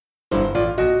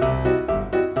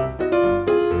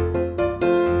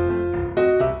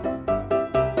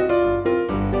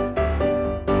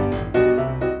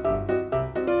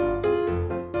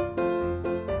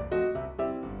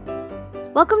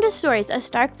Welcome to Stories, a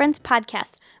Stark Friends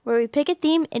podcast, where we pick a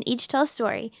theme and each tell a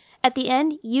story. At the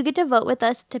end, you get to vote with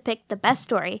us to pick the best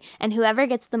story, and whoever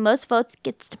gets the most votes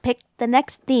gets to pick the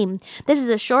next theme. This is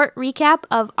a short recap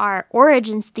of our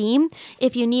Origins theme,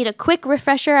 if you need a quick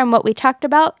refresher on what we talked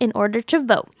about in order to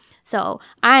vote. So,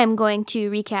 I am going to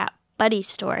recap Buddy's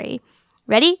story.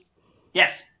 Ready?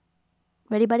 Yes.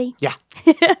 Ready, Buddy? Yeah.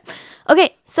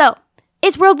 Okay, so,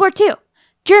 it's World War II.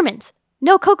 Germans,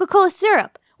 no Coca-Cola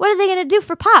syrup. What are they going to do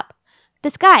for pop?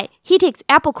 This guy, he takes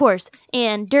apple cores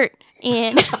and dirt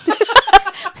and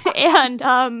and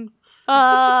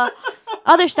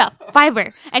other stuff,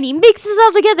 fiber, and he mixes it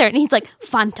all together, and he's like,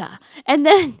 Fanta. And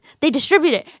then they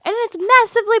distribute it, and it's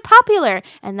massively popular,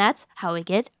 and that's how we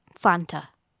get Fanta.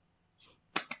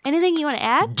 Anything you want to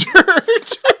add?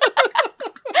 Dirt.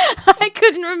 I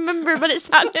couldn't remember, but it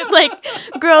sounded like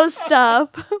gross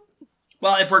stuff.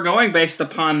 Well, if we're going based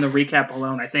upon the recap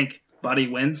alone, I think Buddy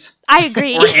wins. I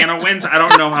agree. Or Hannah wins. I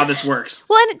don't know how this works.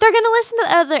 Well, and they're going to listen to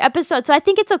the other episodes, so I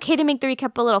think it's okay to make the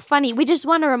recap a little funny. We just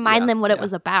want to remind them what it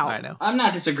was about. I know. I'm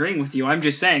not disagreeing with you. I'm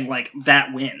just saying, like,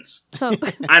 that wins. So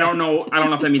I don't know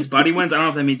if that means Buddy wins. I don't know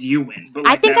if that means you win. But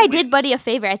I like, think that I did wins. Buddy a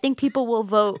favor. I think people will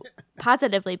vote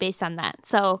positively based on that.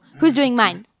 So who's doing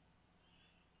mine?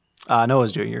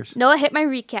 Noah's doing yours. Noah, hit my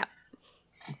recap.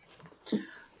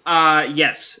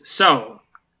 Yes. So,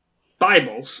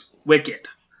 Bibles, wicked.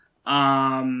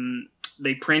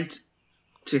 They print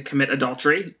to commit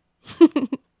adultery,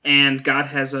 and God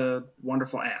has a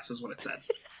wonderful ass, is what it said.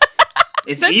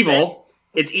 It's evil.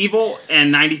 It's evil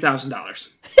and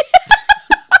 $90,000.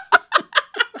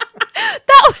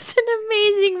 That was an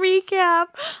amazing recap.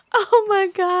 Oh my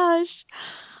gosh.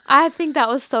 I think that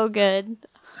was so good.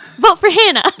 Vote for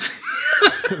Hannah.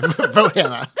 Vote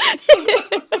Hannah.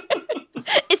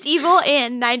 It's evil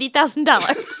and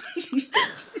 $90,000.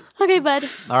 Okay, bud.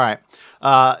 All right.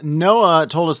 Noah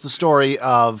told us the story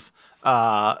of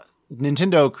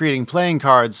Nintendo creating playing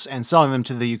cards and selling them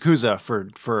to the Yakuza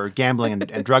for gambling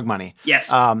and drug money.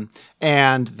 Yes.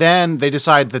 And then they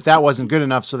decided that wasn't good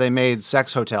enough, so they made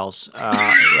sex hotels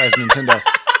as Nintendo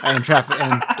and traffic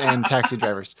and taxi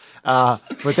drivers.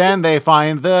 But then they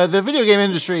find the video game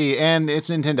industry, and it's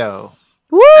Nintendo.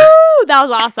 Woo! That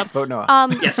was awesome. Vote Noah.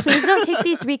 Yes. Please don't take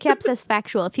these recaps as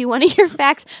factual. If you want to hear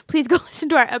facts, please go listen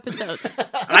to our episodes.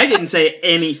 I didn't say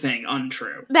anything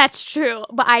untrue. That's true,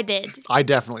 but I did. I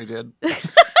definitely did.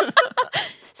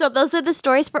 So those are the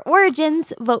stories for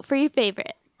Origins. Vote for your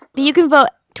favorite. You can vote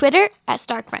Twitter at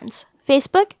StarkFriends,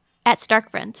 Facebook at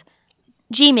StarkFriends,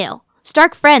 Gmail,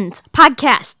 StarkFriends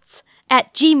Podcasts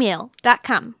at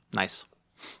gmail.com. Nice.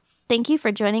 Thank you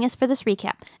for joining us for this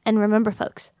recap. And remember,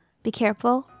 folks, be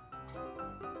careful.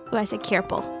 Oh, I said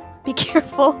careful. Be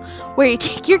careful where you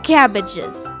take your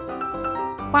cabbages.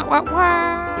 Wah, wah,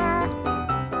 wah.